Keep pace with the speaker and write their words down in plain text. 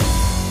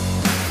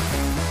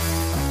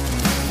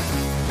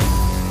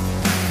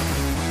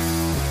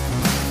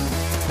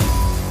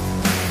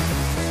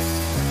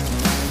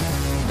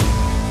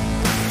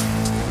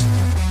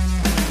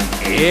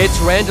It's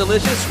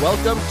Randalicious.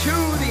 Welcome to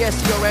the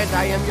SEO Rant.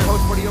 I am your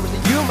host, Mordy Overton.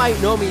 You might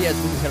know me as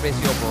Who's Head of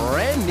SEO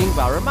Branding, but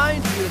I'll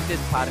remind you that this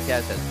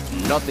podcast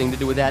has nothing to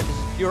do with that. This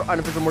is pure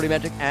unofficial Mordy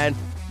Magic and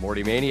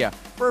Mordy Mania.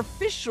 For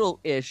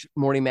official-ish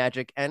Mordy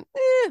Magic and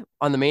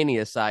on the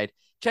Mania side,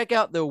 check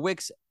out the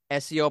Wix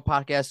SEO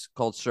podcast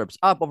called SERPs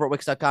Up over at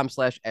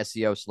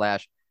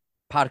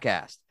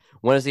wix.com/SEO/podcast.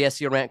 When does the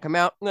SEO Rant come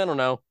out? I don't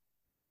know.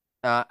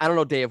 I don't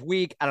know day of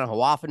week. I don't know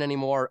how often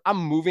anymore. I'm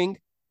moving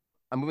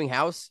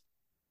house.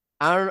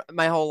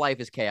 My whole life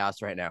is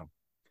chaos right now.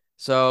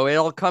 So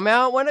it'll come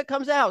out when it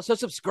comes out. So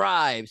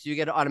subscribe so you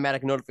get an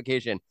automatic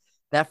notification.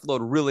 That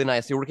flowed really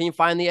nicely. Where can you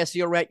find the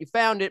SEO Rant? You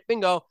found it.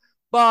 Bingo.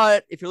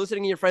 But if you're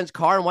listening in your friend's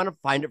car and want to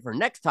find it for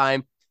next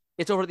time,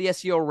 it's over to the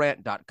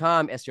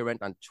SEORant.com, SEO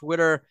Rant on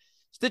Twitter,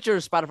 Stitcher,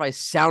 Spotify,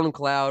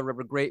 SoundCloud,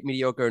 wherever great,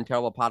 mediocre, and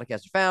terrible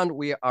podcasts are found.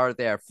 We are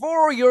there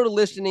for your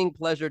listening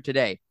pleasure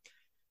today.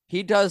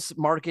 He does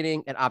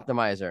marketing at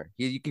Optimizer.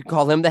 You could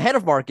call him the head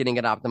of marketing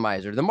at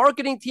Optimizer, the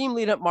marketing team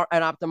lead at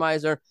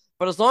Optimizer.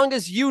 But as long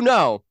as you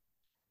know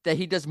that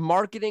he does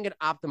marketing at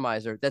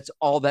Optimizer, that's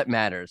all that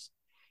matters.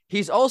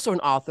 He's also an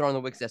author on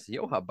the Wix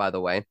SEO Hub, by the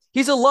way.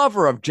 He's a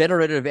lover of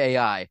generative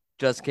AI.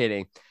 Just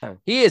kidding.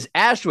 He is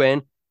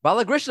Ashwin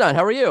Balakrishnan.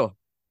 How are you?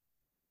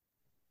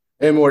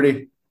 Hey,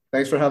 Morty.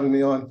 Thanks for having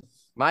me on.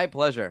 My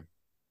pleasure.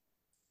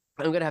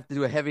 I'm going to have to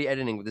do a heavy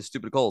editing with this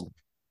stupid cold,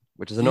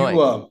 which is Do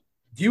annoying.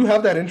 you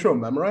have that intro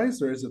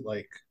memorized, or is it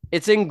like,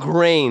 It's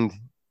ingrained.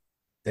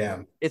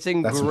 damn, It's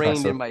that's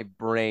ingrained in impressive. my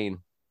brain.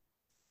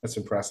 That's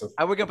impressive.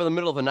 I wake up in the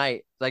middle of the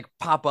night, like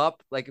pop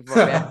up, like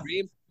for a bad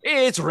dream.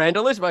 It's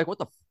Randalicious. I'm like, what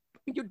the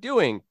are you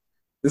doing?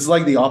 This is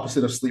like the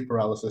opposite of sleep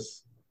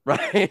paralysis.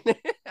 Right?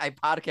 I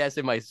podcast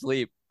in my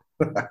sleep.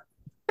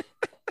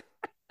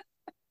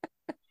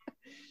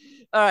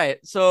 All right.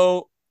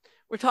 So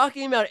we're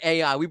talking about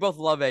AI. We both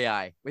love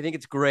AI. We think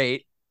it's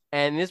great.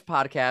 And in this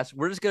podcast,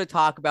 we're just going to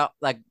talk about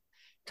like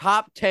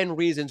top 10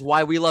 reasons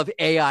why we love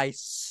AI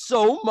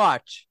so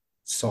much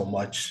So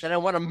much. that I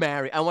want to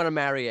marry. I want to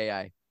marry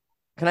AI.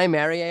 Can I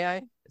marry AI?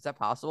 Is that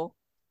possible?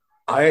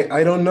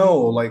 I don't know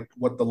like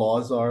what the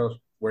laws are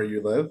where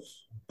you live,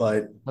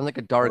 but Sounds like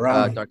a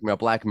around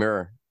Black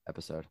Mirror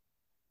episode.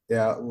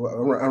 yeah,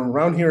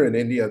 around here in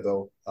India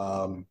though,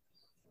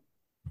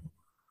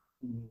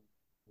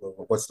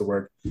 what's the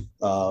word?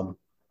 Um,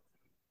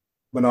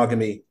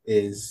 Monogamy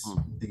is Hmm.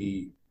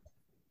 the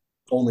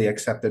only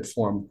accepted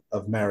form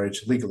of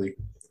marriage legally.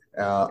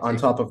 I On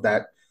see. top of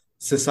that,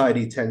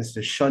 society tends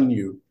to shun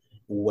you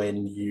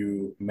when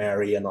you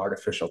marry an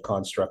artificial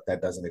construct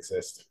that doesn't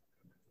exist.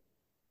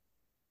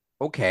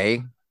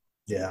 Okay.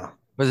 Yeah.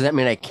 But does that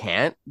mean I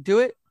can't do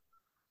it?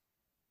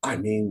 I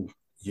mean,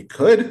 you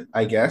could,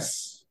 I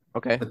guess,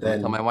 Okay. I'm but gonna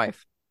tell my then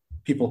wife.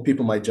 people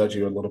might judge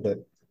you a little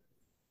bit.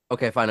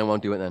 Okay, fine. I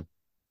won't do it then.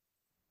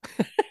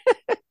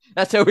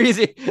 That's so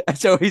easy. That's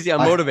so easy.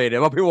 I'm I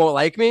motivated. Well, people won't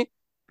like me.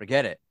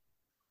 Forget it.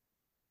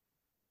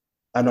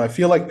 I know I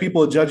feel like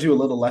people judge you a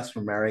little less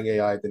for marrying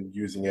AI than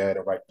using AI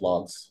to write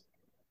blogs.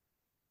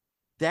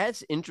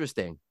 That's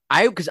interesting.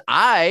 Because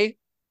I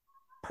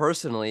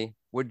personally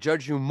would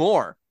judge you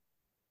more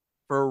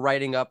for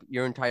writing up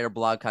your entire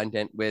blog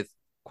content with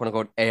quote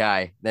unquote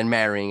AI than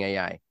marrying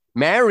AI.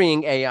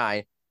 Marrying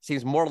AI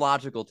seems more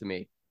logical to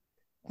me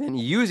than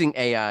using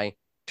AI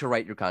to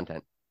write your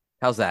content.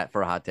 How's that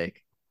for a hot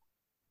take?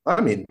 I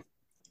mean,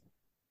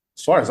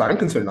 as far as I'm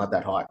concerned, not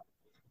that hot.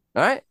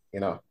 All right, You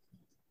know,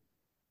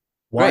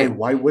 great.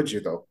 why would you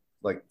though?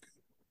 Like,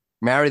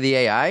 Marry the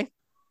AI.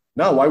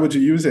 no, why would you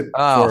use it for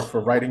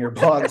Oh. writing your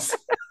blogs?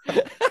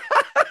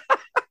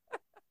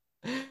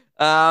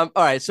 All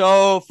right.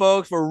 So,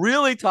 folks, we're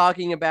really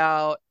talking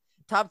about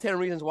top 10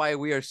 reasons why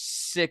we are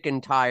sick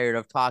and tired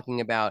of talking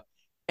about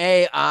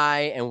AI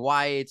and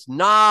why it's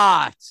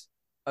not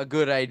a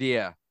good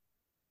idea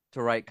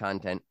to write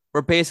content.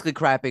 We're basically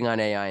crapping on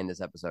AI in this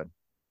episode.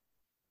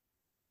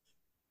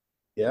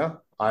 Yeah,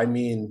 I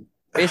mean,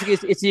 Basically,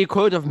 it's the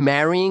equivalent of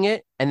marrying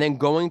it and then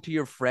going to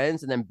your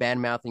friends and then bad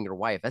mouthing your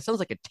wife. That sounds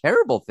like a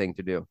terrible thing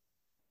to do.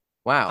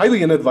 Wow.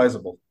 highly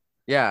inadvisable.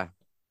 Yeah.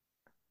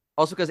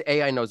 Also, because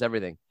AI knows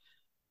everything.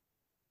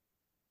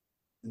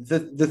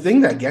 The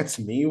thing that gets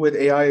me with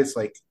AI is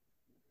like,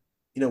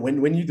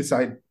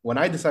 when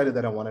I decided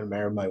that I wanted to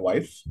marry my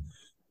wife,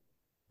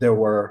 there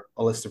were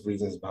a list of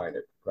reasons behind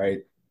it, right?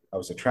 I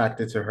was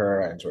attracted to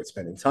her. I enjoyed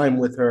spending time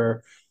with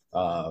her.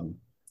 Um,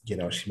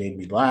 she made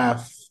me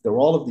laugh. There were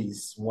all of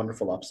these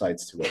wonderful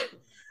upsides to it.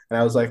 And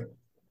I was like,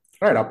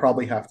 all right, I'll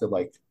probably have to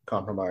like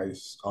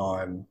compromise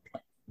on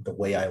the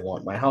way I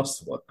want my house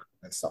to look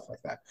and stuff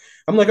like that.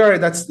 I'm like, all right,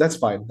 that's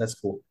fine. That's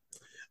cool.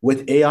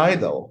 With AI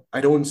though,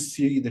 I don't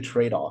see the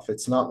trade-off.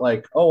 It's not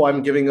like, oh,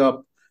 I'm giving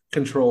up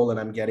control and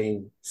I'm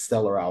getting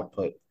stellar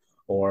output,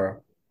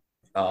 or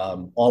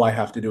all I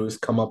have to do is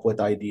come up with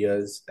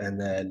ideas, and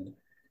then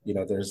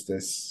there's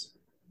this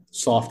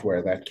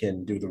software that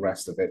can do the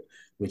rest of it,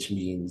 which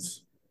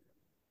means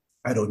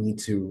I don't need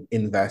to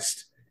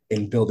invest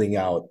in building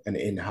out an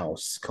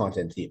in-house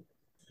content team.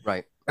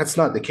 Right. That's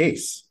not the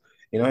case,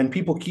 and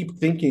people keep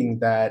thinking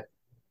that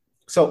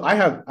So I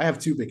have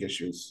two big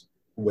issues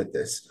with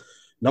this.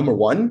 Number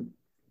one,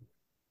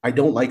 I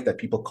don't like that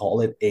people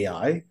call it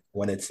AI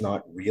when it's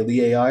not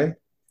really AI.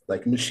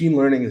 Like machine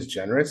learning is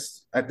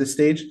generous at this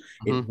stage.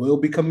 It Hmm. will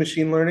become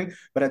machine learning,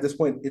 but at this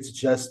point, it's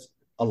just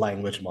a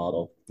language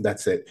model.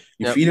 That's it.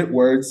 You Yep. feed it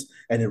words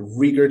and it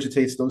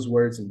regurgitates those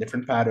words in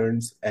different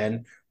patterns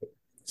and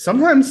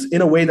sometimes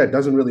in a way that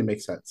doesn't really make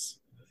sense.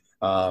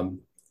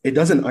 Um, it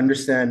doesn't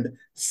understand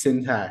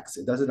syntax.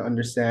 It doesn't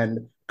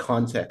understand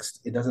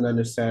context. It doesn't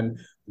understand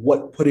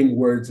what putting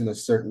words in a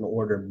certain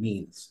order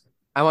means.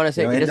 I want to You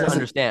say know, it it doesn't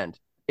doesn't. understand.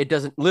 It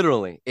doesn't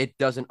literally. It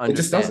doesn't It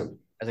just understand doesn't.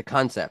 as a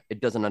concept. It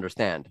doesn't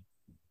understand.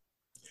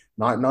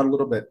 Not a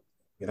little bit.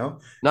 You know,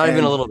 Not even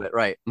a and little bit,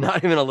 right?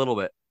 Not even a little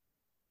bit.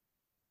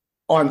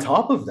 on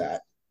top of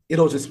that,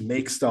 it'll just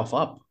make stuff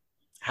up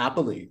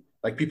happily.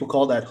 Like people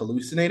call that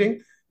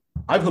hallucinating.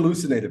 I've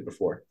hallucinated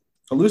before.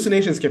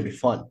 Hallucinations can be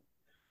fun.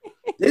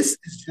 This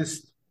is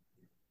just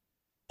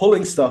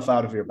pulling stuff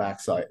out of your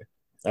backside.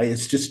 Right?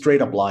 It's just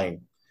straight up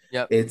lying.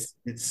 Yep. It's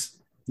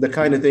the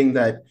kind of thing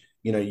that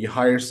you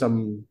hire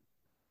some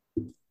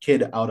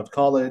kid out of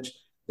college,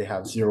 they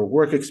have zero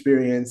work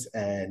experience,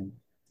 and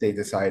they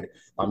decide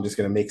I'm just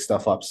going to make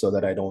stuff up so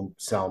that I don't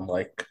sound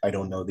like I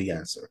don't know the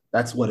answer.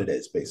 That's what it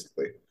is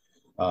basically.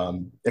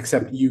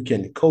 Except you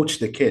can coach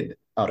the kid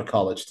out of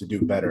college to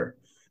do better,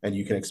 and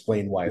you can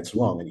explain why it's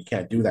wrong, and you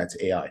can't do that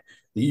to AI.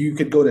 You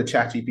could go to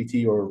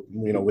ChatGPT or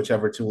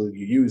whichever tool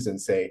you use and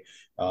say,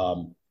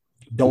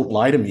 "Don't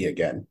lie to me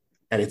again,"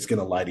 and it's going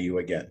to lie to you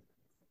again.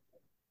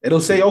 It'll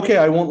say, "Okay,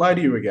 I won't lie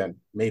to you again."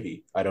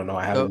 Maybe I don't know.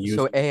 I So haven't so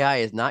used it. AI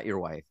is not your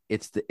wife.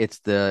 It's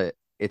the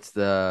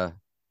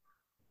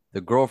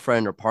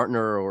girlfriend or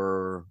partner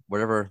or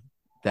whatever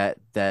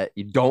that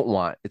you don't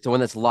want. It's the one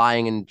that's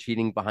lying and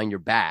cheating behind your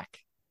back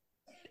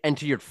and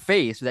to your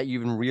face without you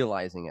even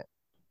realizing it.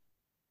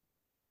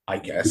 I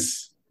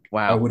guess I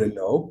Wow. wouldn't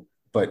know,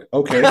 but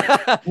okay.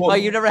 Well,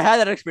 you Well, never had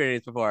that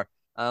experience before.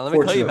 Let me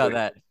tell you about fortunately,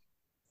 that.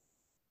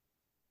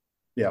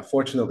 yeah,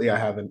 fortunately I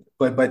haven't.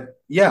 But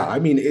yeah, I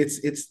mean it's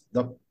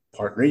the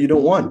partner you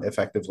don't want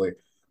effectively.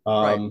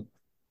 Right. Um,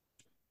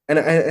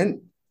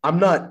 and I'm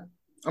not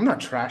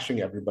trashing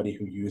everybody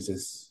who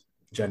uses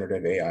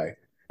generative AI,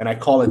 and I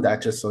call it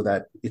that just so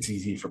that it's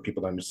easy for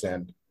people to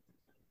understand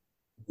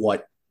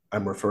what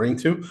I'm referring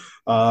to.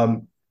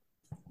 Um,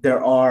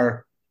 there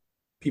are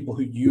people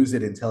who use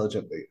it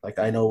intelligently. Like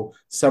I know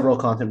several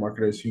content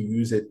marketers who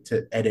use it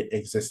to edit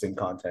existing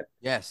content,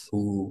 Yes.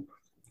 who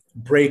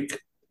break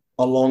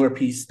a longer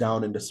piece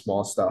down into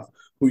small stuff,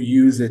 who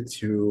use it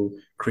to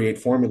create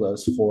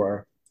formulas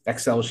for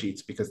Excel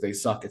sheets because they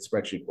suck at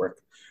spreadsheet work,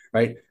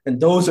 right? And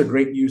those are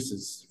great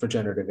uses for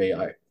generative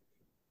AI.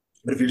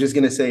 But if you're just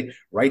going to say,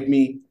 write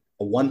me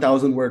a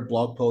 1,000 word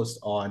blog post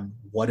on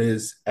what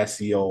is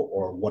SEO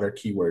or what are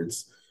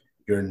keywords,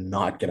 you're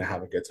not going to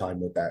have a good time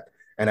with that.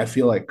 And I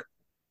feel like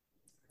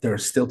there are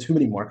still too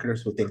many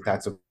marketers who think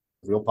that's a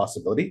real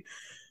possibility.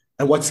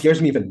 And what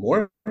scares me even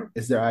more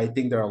is that I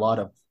think there are a lot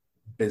of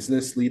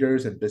business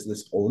leaders and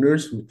business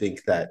owners who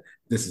think that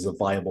this is a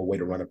viable way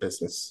to run a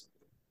business.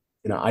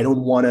 I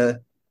don't want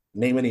to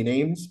name any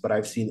names, but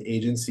I've seen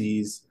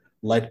agencies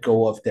let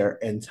go of their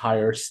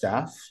entire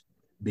staff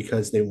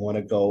because they want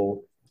to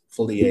go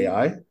fully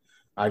AI.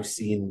 I've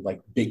seen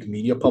like big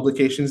media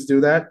publications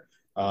do that.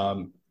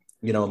 Um,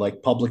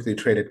 like publicly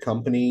traded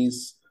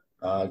companies,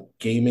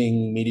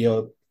 gaming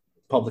media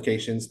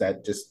publications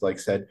that just like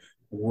said,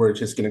 we're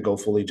just going to go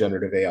fully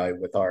generative AI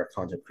with our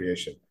content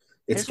creation.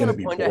 I It's just want going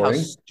to to be point out how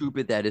boring.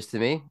 stupid that is to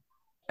me.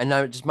 And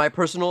now, just my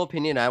personal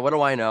opinion. What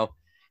do I know?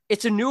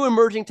 It's a new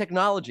emerging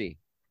technology.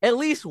 At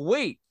least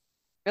wait.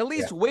 At Yeah.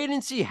 least wait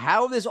and see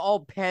how this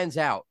all pans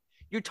out.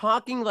 You're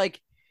talking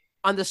like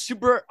on the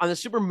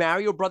Super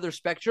Mario Brothers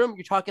spectrum.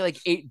 You're talking like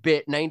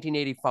 8-bit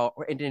 1984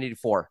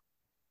 1984.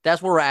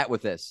 That's where we're at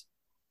with this.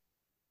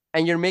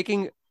 And you're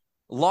making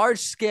large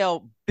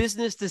scale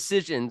business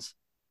decisions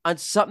on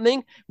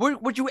something.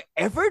 Would you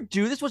ever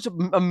do this? What's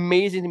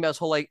amazing thing about this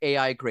whole like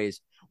AI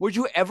craze? Would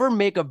you ever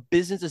make a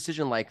business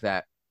decision like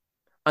that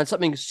on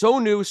something so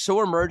new,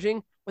 so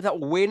emerging, without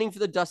waiting for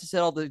the dust to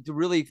settle to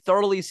really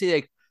thoroughly see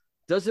like,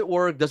 does it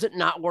work? Does it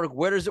not work?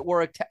 Where does it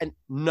work? And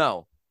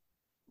no,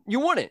 you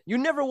wouldn't. You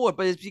never would.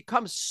 But it's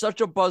become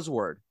such a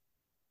buzzword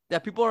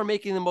that people are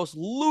making the most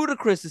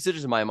ludicrous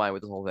decisions in my mind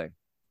with this whole thing.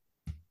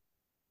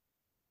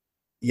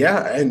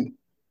 Yeah. And,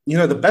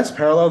 the best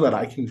parallel that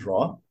I can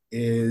draw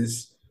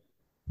is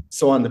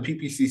so on the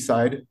PPC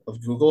side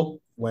of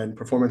Google, when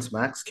Performance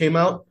Max came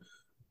out,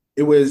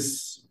 it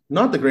was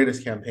not the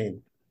greatest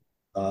campaign.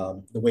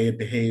 The way it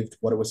behaved,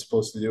 what it was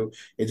supposed to do,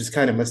 it just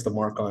kind of missed the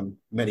mark on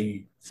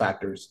many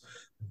factors.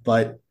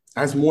 But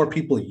as more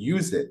people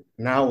use it,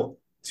 now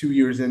 2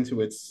 years into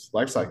its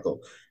life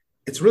cycle,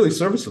 it's really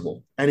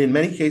serviceable. And in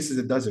many cases,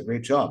 it does a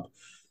great job.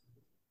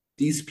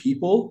 These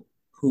people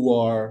who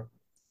are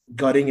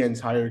gutting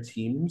entire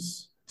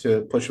teams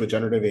to push with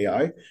generative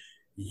AI,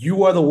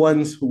 you are the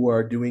ones who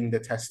are doing the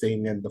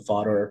testing and the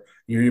fodder.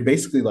 You're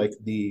basically like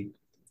the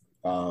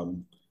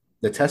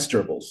test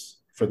gerbils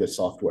for this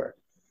software.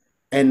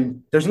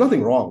 And there's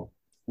nothing wrong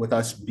with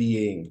us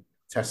being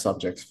test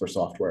subjects for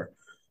software.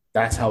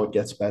 That's how it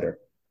gets better.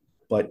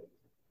 But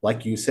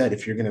like you said,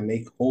 if you're going to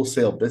make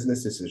wholesale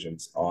business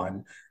decisions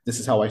on this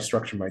is how I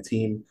structure my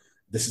team,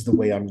 this is the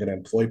way I'm going to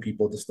employ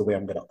people, this is the way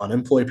I'm going to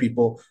unemploy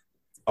people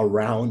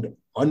around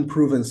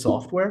unproven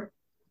software,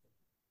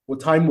 well,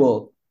 time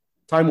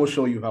will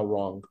show you how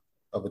wrong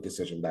of a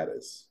decision that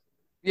is.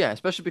 Yeah,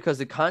 especially because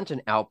the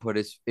content output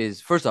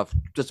is first off,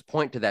 just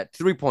point to that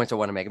 3 points I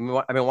want to make.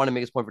 I want to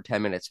make this point for 10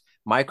 minutes.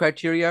 My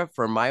criteria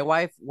for my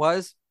wife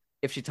was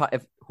if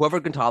whoever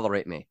can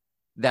tolerate me,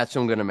 that's who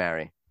I'm going to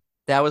marry.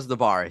 That was the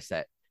bar I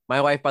set. My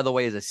wife, by the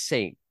way, is a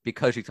saint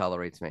because she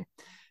tolerates me.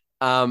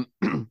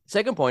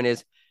 Second point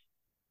is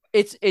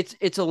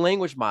it's a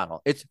language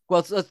model.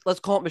 Let's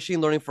call it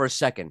machine learning for a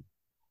second.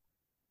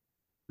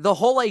 The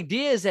whole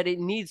idea is that it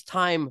needs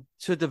time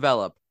to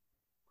develop.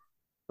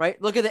 Right?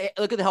 Look at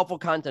the helpful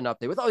content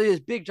update. With all this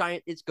big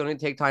giant, it's going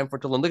to take time for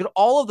it to learn. Look at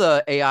all of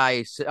the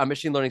AI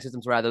machine learning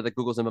systems rather that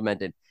Google's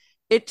implemented.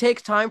 It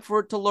takes time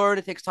for it to learn.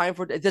 It takes time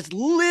for it. That's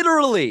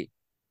literally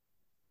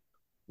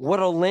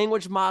what a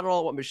language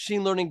model, what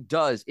machine learning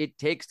does. It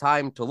takes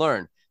time to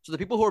learn. So the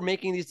people who are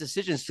making these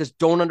decisions just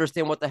don't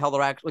understand what the hell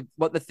they're actually,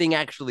 what the thing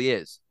actually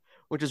is,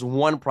 which is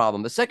one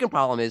problem. The second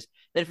problem is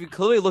that if you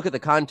clearly look at the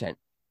content,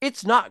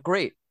 it's not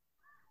great.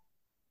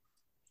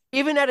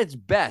 Even at its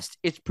best,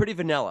 it's pretty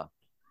vanilla.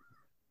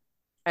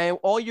 And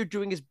all you're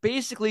doing is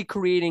basically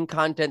creating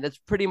content that's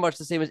pretty much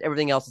the same as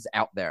everything else that's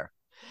out there.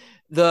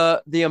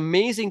 The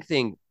amazing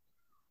thing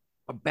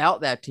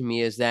about that to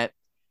me is that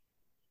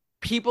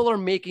people are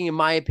making, in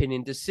my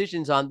opinion,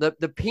 decisions on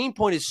the pain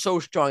point is so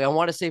strong. I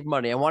want to save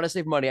money. I want to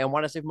save money. I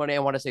want to save money. I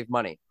want to save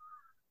money.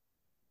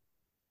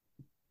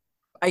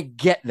 I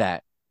get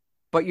that.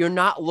 But you're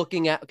not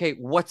looking at, okay,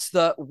 what's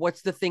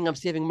the thing I'm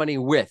saving money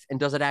with? And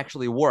does it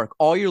actually work?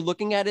 All you're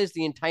looking at is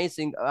the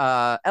enticing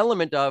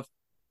element of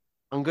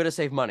I'm going to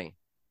save money.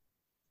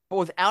 But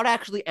without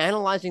actually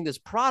analyzing this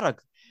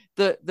product,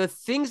 the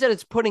things that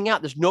it's putting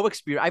out, there's no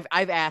experience.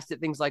 I've asked it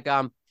things like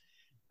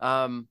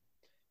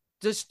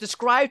just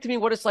describe to me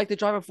what it's like to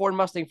drive a Ford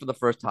Mustang for the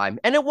first time,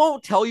 and it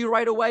won't tell you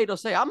right away. It'll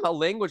say I'm a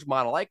language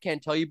model, I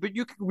can't tell you, but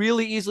you can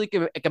really easily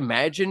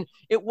imagine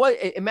it. Was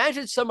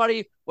imagine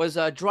somebody was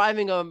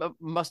driving a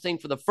Mustang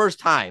for the first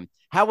time.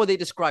 How would they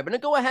describe it?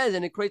 And go ahead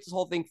and it creates this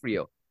whole thing for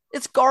you.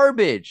 It's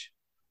garbage.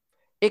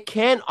 It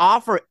can't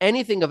offer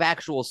anything of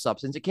actual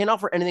substance. It can't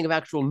offer anything of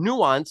actual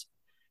nuance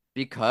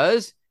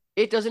because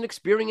it doesn't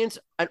experience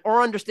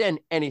or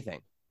understand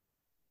anything.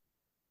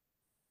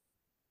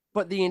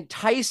 But the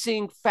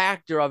enticing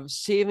factor of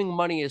saving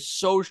money is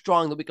so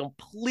strong that we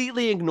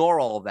completely ignore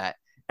all of that.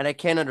 And I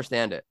can't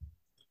understand it.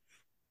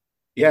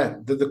 Yeah,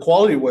 the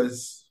quality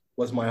was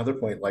my other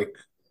point. Like,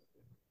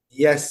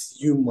 yes,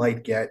 you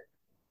might get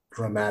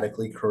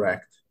grammatically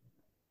correct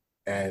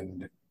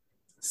and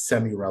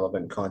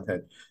semi-relevant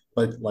content,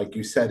 but like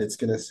you said, it's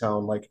going to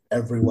sound like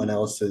everyone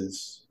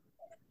else's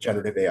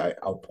generative AI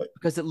output.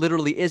 Because it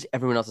literally is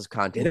everyone else's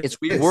content. It It's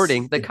is.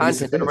 rewording the It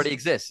content that basically already is.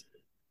 exists.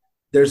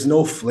 There's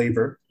no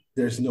flavor,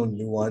 there's no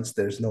nuance,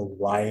 there's no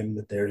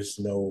rhyme, there's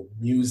no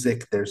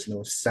music, there's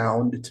no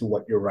sound to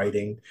what you're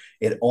writing.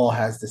 It all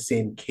has the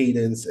same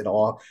cadence.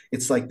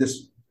 It's like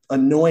this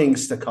annoying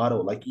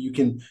staccato. Like you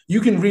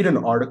can read an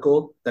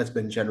article that's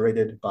been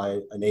generated by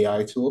an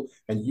AI tool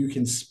and you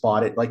can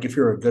spot it. Like if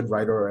you're a good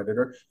writer or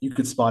editor, you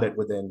could spot it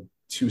within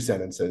 2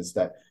 sentences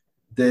that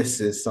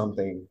this is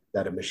something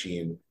that a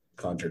machine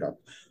conjured up.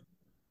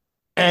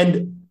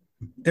 And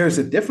there's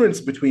a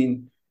difference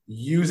between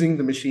using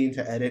the machine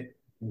to edit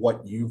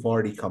what you've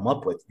already come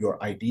up with,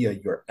 your idea,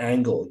 your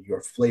angle,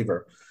 your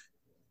flavor,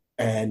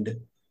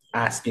 and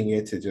asking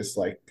it to just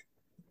like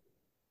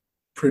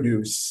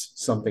produce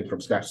something from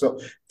scratch. So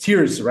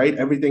tiers, right?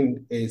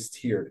 Everything is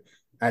tiered.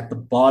 At the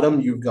bottom,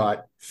 you've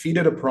got feed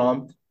it a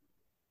prompt,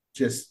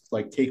 just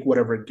like take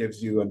whatever it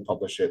gives you and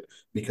publish it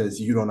because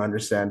you don't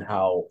understand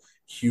how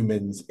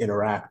humans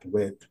interact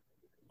with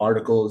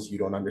articles, you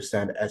don't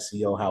understand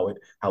SEO,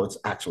 how it's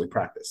actually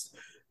practiced.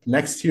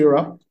 Next tier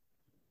up,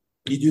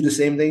 you do the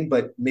same thing,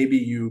 but maybe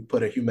you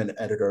put a human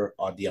editor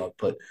on the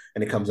output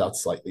and it comes out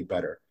slightly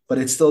better. But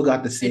it's still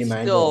got the It's same still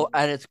angle.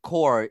 at its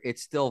core,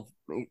 it's still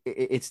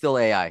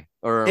AI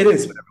or It whatever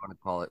is you want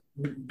to call it.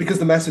 because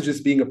the message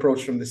is being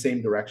approached from the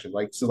same direction.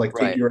 Like so, like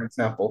take Right. your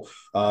example.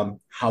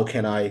 How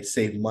can I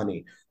save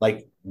money?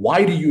 Like,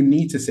 why do you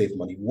need to save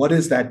money? What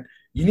is that?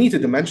 You need to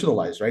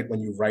dimensionalize, right?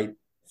 When you write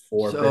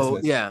for So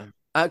business.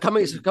 yeah,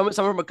 coming someone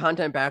from a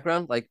content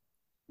background, like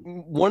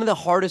one of the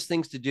hardest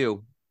things to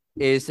do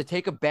is to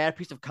take a bad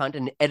piece of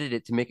content and edit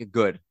it to make it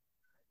good.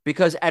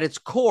 Because at its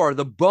core,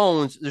 the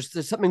bones,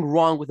 there's something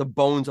wrong with the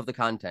bones of the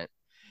content.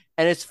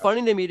 And it's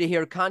funny to me to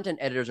hear content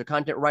editors or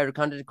content writer,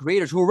 content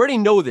creators who already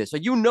know this. So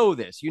you know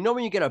this. You know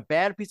when you get a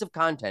bad piece of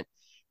content,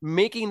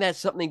 making that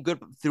something good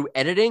through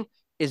editing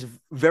is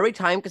very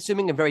time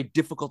consuming and very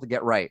difficult to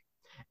get right.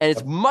 And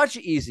it's much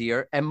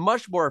easier and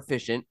much more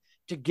efficient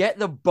to get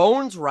the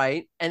bones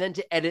right and then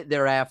to edit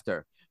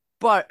thereafter.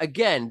 But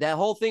again, that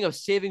whole thing of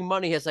saving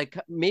money has like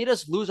made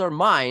us lose our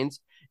minds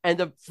And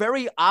the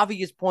very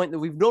obvious point that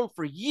we've known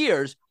for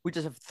years, we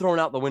just have thrown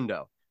out the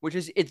window, which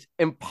is it's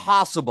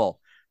impossible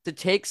to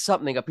take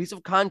something, a piece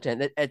of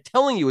content that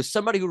telling you as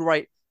somebody who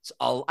writes,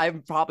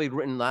 I've probably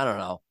written, I don't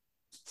know,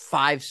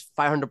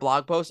 500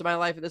 blog posts in my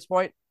life at this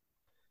point,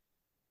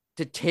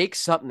 to take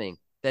something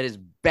that is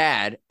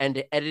bad and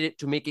to edit it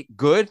to make it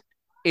good.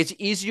 It's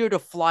easier to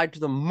fly to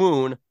the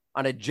moon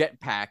on a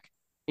jetpack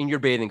in your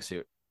bathing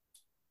suit.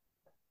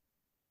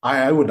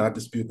 I would not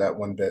dispute that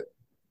one bit.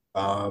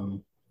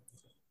 Um,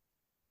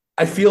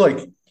 I feel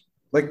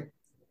like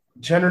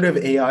generative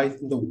AI,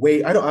 the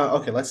way I don't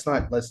okay, let's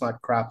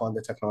not crap on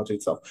the technology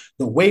itself.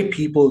 The way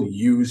people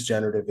use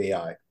generative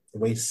AI, the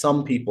way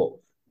some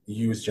people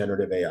use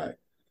generative AI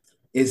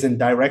is in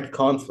direct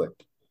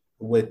conflict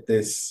with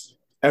this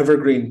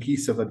evergreen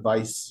piece of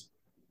advice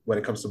when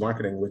it comes to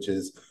marketing, which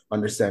is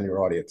understand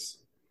your audience.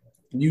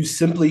 You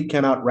simply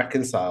cannot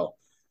reconcile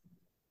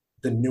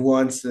the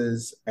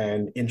nuances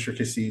and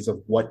intricacies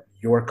of what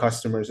your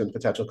customers and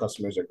potential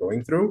customers are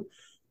going through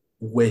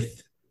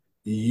with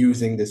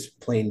using this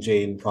plain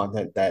Jane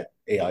content that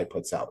AI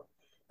puts out.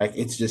 Like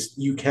it's just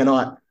you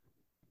cannot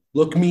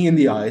look me in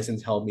the eyes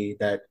and tell me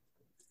that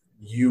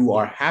you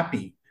are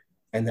happy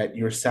and that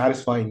you're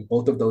satisfying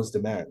both of those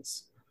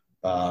demands,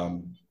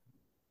 um,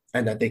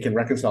 and that they can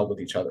reconcile with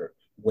each other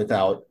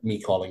without me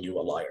calling you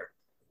a liar.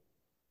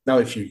 Now,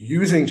 if you're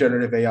using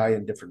generative AI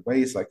in different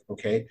ways, like,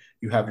 okay,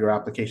 you have your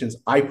applications.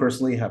 I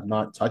personally have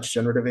not touched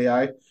generative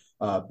AI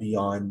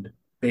beyond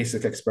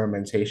basic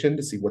experimentation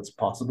to see what's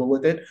possible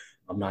with it.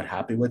 I'm not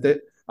happy with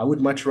it. I would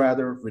much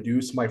rather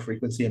reduce my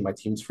frequency and my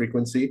team's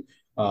frequency,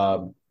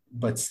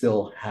 but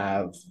still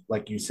have,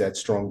 like you said,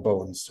 strong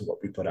bones to what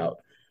we put out.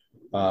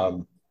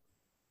 Um,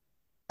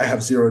 I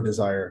have zero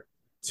desire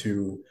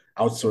to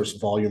outsource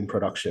volume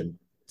production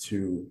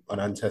to an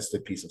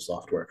untested piece of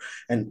software.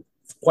 And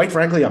quite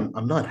frankly,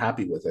 I'm not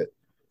happy with it.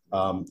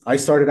 I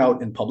started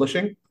out in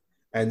publishing,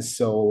 and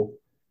so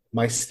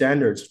my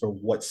standards for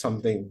what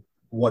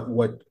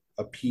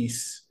a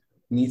piece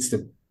needs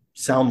to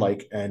sound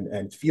like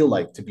and feel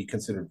like to be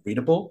considered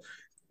readable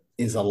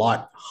is a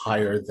lot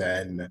higher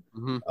than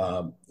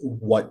Mm-hmm.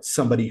 what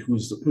somebody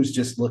who's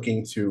just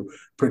looking to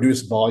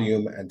produce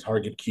volume and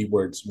target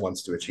keywords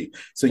wants to achieve.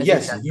 So That's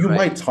yes, exactly you right.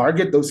 might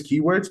target those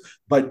keywords,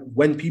 but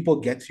when people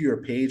get to your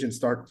page and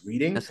start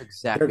reading, That's they're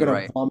exactly gonna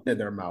right. vomit in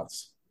their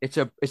mouths. It's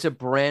a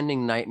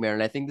branding nightmare,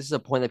 and I think this is a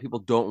point that people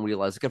don't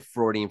realize. Let's get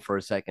Freudian for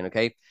a second,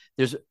 okay?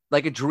 There's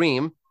like a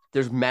dream.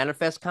 There's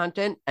manifest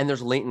content and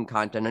there's latent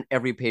content on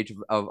every page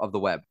of the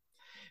web.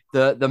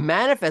 The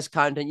manifest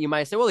content, you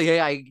might say, well,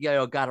 yeah,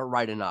 I got it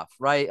right enough,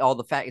 right? All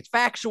the fact, it's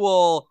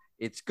factual,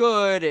 it's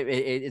good,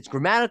 it's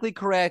grammatically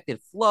correct,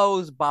 it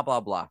flows, blah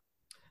blah blah.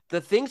 The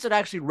things that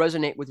actually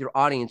resonate with your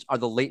audience are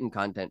the latent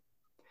content.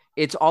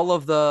 It's all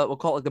of the, we'll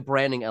call it like the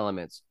branding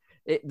elements,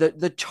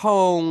 the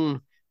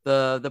tone,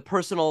 the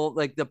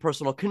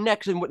personal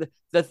connection with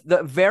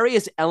the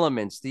various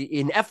elements, the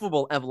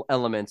ineffable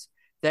elements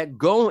that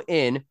go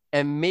in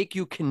and make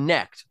you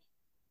connect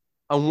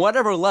on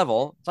whatever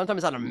level.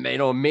 Sometimes it's not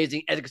a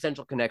amazing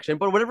existential connection,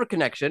 but whatever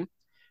connection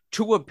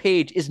to a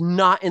page is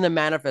not in the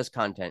manifest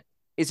content.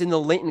 It's in the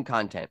latent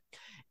content.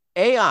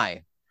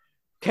 AI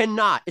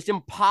cannot, it's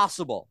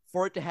impossible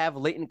for it to have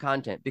latent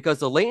content because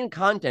the latent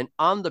content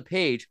on the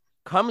page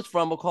comes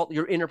from, we'll call it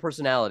your inner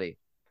personality,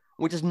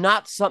 which is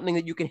not something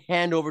that you can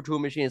hand over to a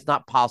machine. It's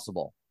not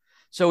possible.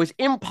 So it's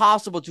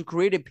impossible to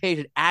create a page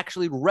that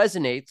actually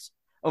resonates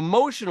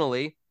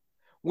emotionally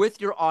with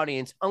your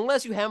audience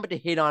unless you happen to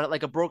hit on it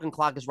like a broken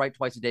clock is right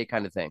twice a day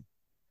kind of thing.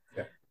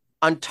 Yeah.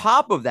 On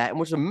top of that, and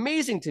what's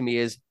amazing to me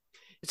is,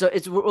 so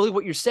it's really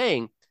what you're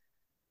saying.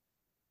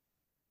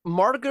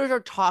 Marketers are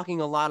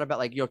talking a lot about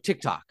like,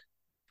 TikTok.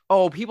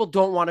 Oh, people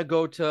don't want to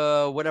go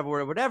to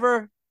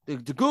whatever, to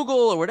Google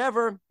or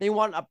whatever. They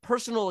want a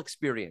personal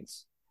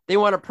experience. They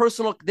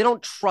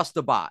don't trust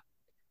the bot.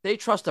 They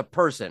trust a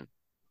person.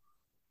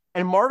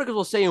 And marketers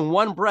will say in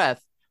one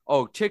breath,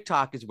 oh,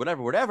 TikTok is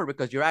whatever,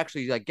 because you're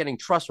actually like getting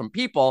trust from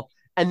people.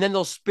 And then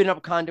they'll spin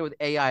up content with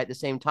AI at the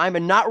same time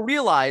and not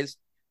realize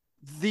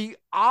the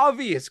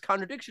obvious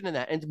contradiction in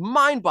that. And it's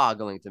mind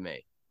boggling to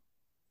me.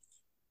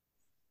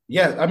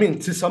 Yeah, I mean,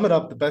 to sum it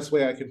up, the best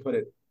way I can put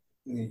it,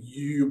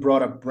 you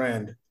brought up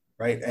brand,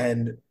 right?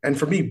 And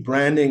for me,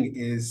 branding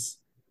is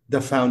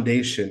the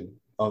foundation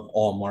of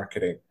all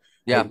marketing,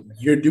 Yeah. right?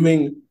 You're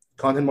doing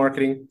content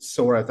marketing,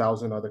 so are a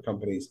thousand other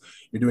companies.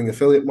 You're doing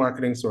affiliate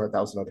marketing, so are a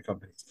thousand other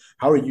companies.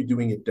 How are you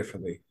doing it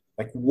differently?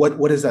 Like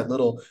what is that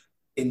little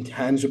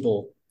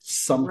intangible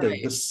something,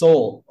 the Right.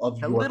 soul of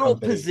That your little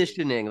company?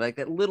 positioning, like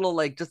that little,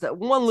 like just that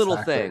one little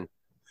Exactly. thing.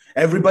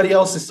 Everybody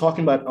else is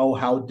talking about, oh,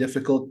 how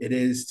difficult it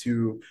is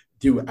to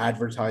do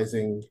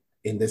advertising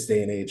in this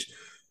day and age.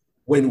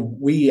 When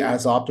we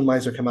as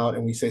optimizer come out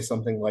and we say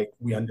something like,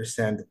 we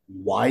understand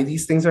why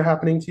these things are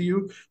happening to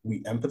you,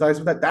 we empathize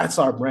with that. That's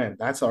our brand,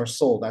 that's our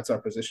soul, that's our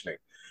positioning,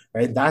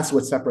 right? That's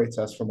what separates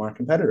us from our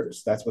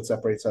competitors. That's what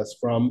separates us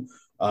from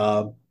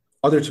uh,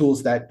 other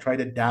tools that try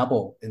to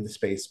dabble in the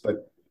space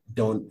but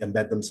don't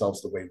embed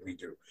themselves the way we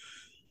do.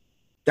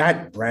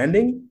 That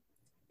branding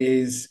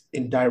is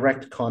in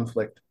direct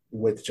conflict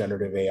with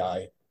generative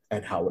AI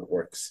and how it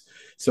works.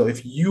 So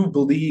if you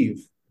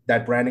believe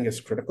that branding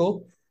is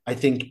critical, I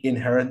think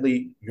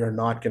inherently you're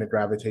not going to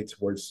gravitate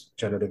towards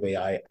generative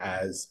AI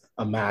as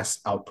a mass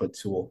output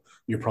tool.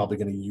 You're probably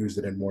going to use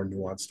it in more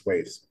nuanced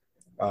ways.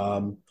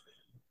 Um,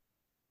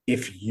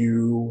 if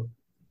you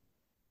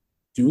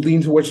do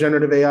lean towards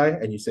generative AI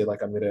and you say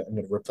like I'm gonna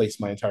replace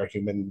my entire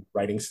human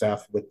writing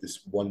staff with this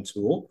one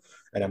tool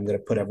and I'm gonna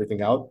put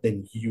everything out,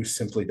 then you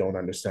simply don't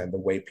understand the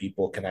way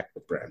people connect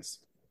with brands.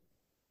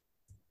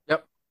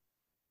 Yep.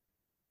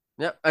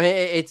 Yep. I mean,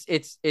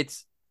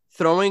 it's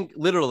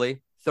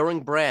literally throwing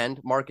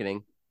brand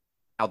marketing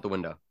out the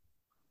window,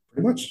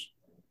 Pretty much.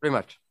 pretty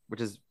much,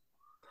 which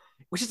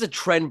is a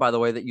trend, by the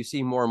way, that you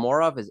see more and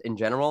more of is in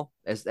general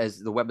as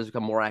the web has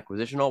become more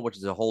acquisitional, which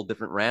is a whole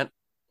different rant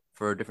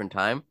for a different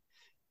time.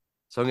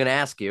 So I'm going to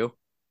ask you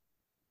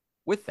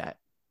with that,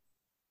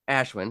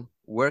 Ashwin,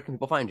 where can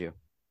people find you?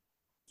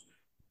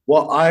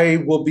 Well, I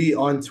will be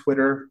on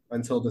Twitter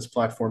until this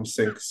platform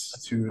sinks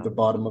to the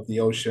bottom of the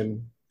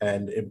ocean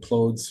and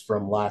implodes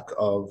from lack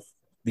of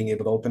being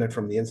able to open it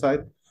from the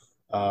inside.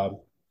 Uh,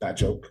 Bad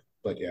joke,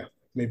 but yeah,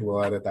 maybe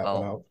we'll edit that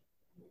one Well,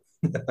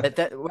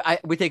 out.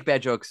 we take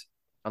bad jokes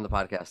on the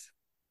podcast.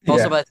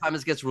 Also, Yeah. by the time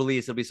this gets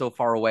released, it'll be so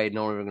far away,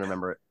 no one will even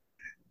remember it.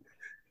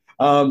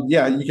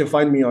 Yeah, you can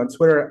find me on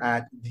Twitter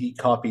at the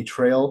Copy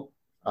Trail.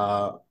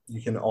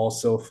 You can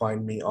also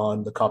find me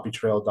on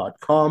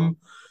thecopytrail.com,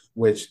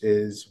 which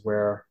is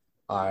where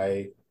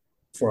I,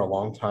 for a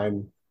long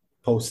time,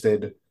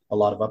 posted a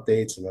lot of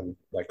updates and then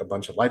like a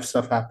bunch of life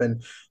stuff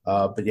happened.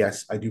 But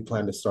yes, I do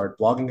plan to start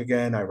blogging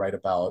again. I write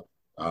about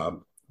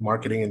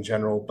marketing in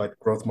general, but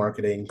growth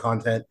marketing,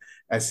 content,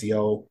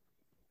 SEO,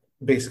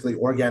 basically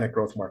organic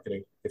growth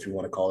marketing, if you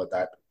want to call it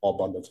that, all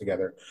bundled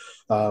together.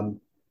 Um,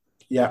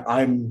 yeah,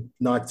 I'm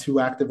not too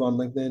active on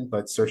LinkedIn,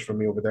 but search for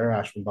me over there,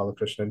 Ashwin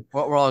Balakrishnan.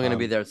 Well, we're all going to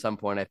be Um, there at some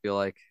point, I feel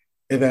like.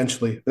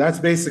 Eventually, that's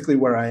basically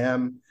where I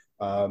am.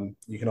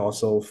 You can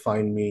also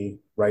find me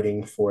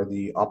writing for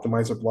the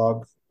Optimizer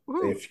blog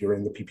Woo-hoo. if you're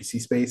in the PPC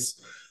space.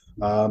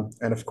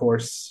 And of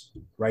course,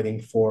 writing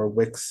for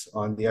Wix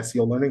on the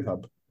SEO Learning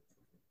Hub.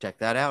 Check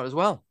that out as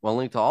well. We'll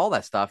link to all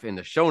that stuff in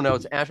the show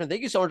notes. Ashwin,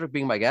 thank you so much for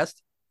being my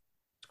guest.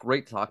 It's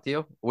great to talk to you.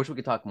 I wish we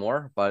could talk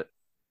more, but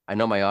I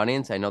know my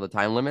audience, I know the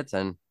time limits,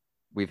 and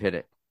we've hit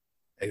it.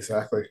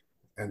 Exactly.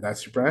 And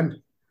that's your brand.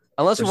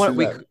 Unless you want,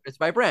 Pursue that. it's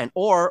my brand,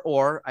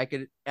 or I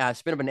could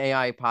spin up an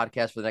AI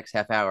podcast for the next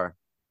half hour.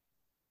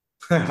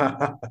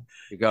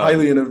 You go.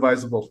 Highly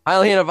inadvisable.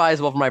 Highly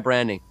inadvisable for my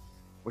branding,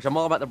 which I'm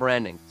all about the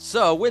branding.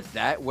 So with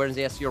that, where does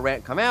the SEO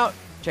Rant come out?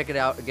 Check it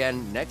out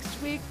again next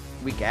week,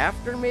 week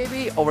after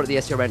maybe, over at the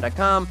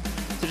SEORant.com.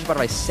 So just by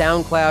my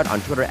SoundCloud,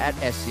 on Twitter at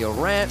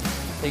SEO Rant.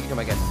 Thank you to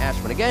my guest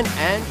Ashwin again,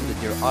 and to the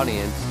dear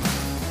audience.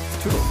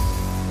 Toodles.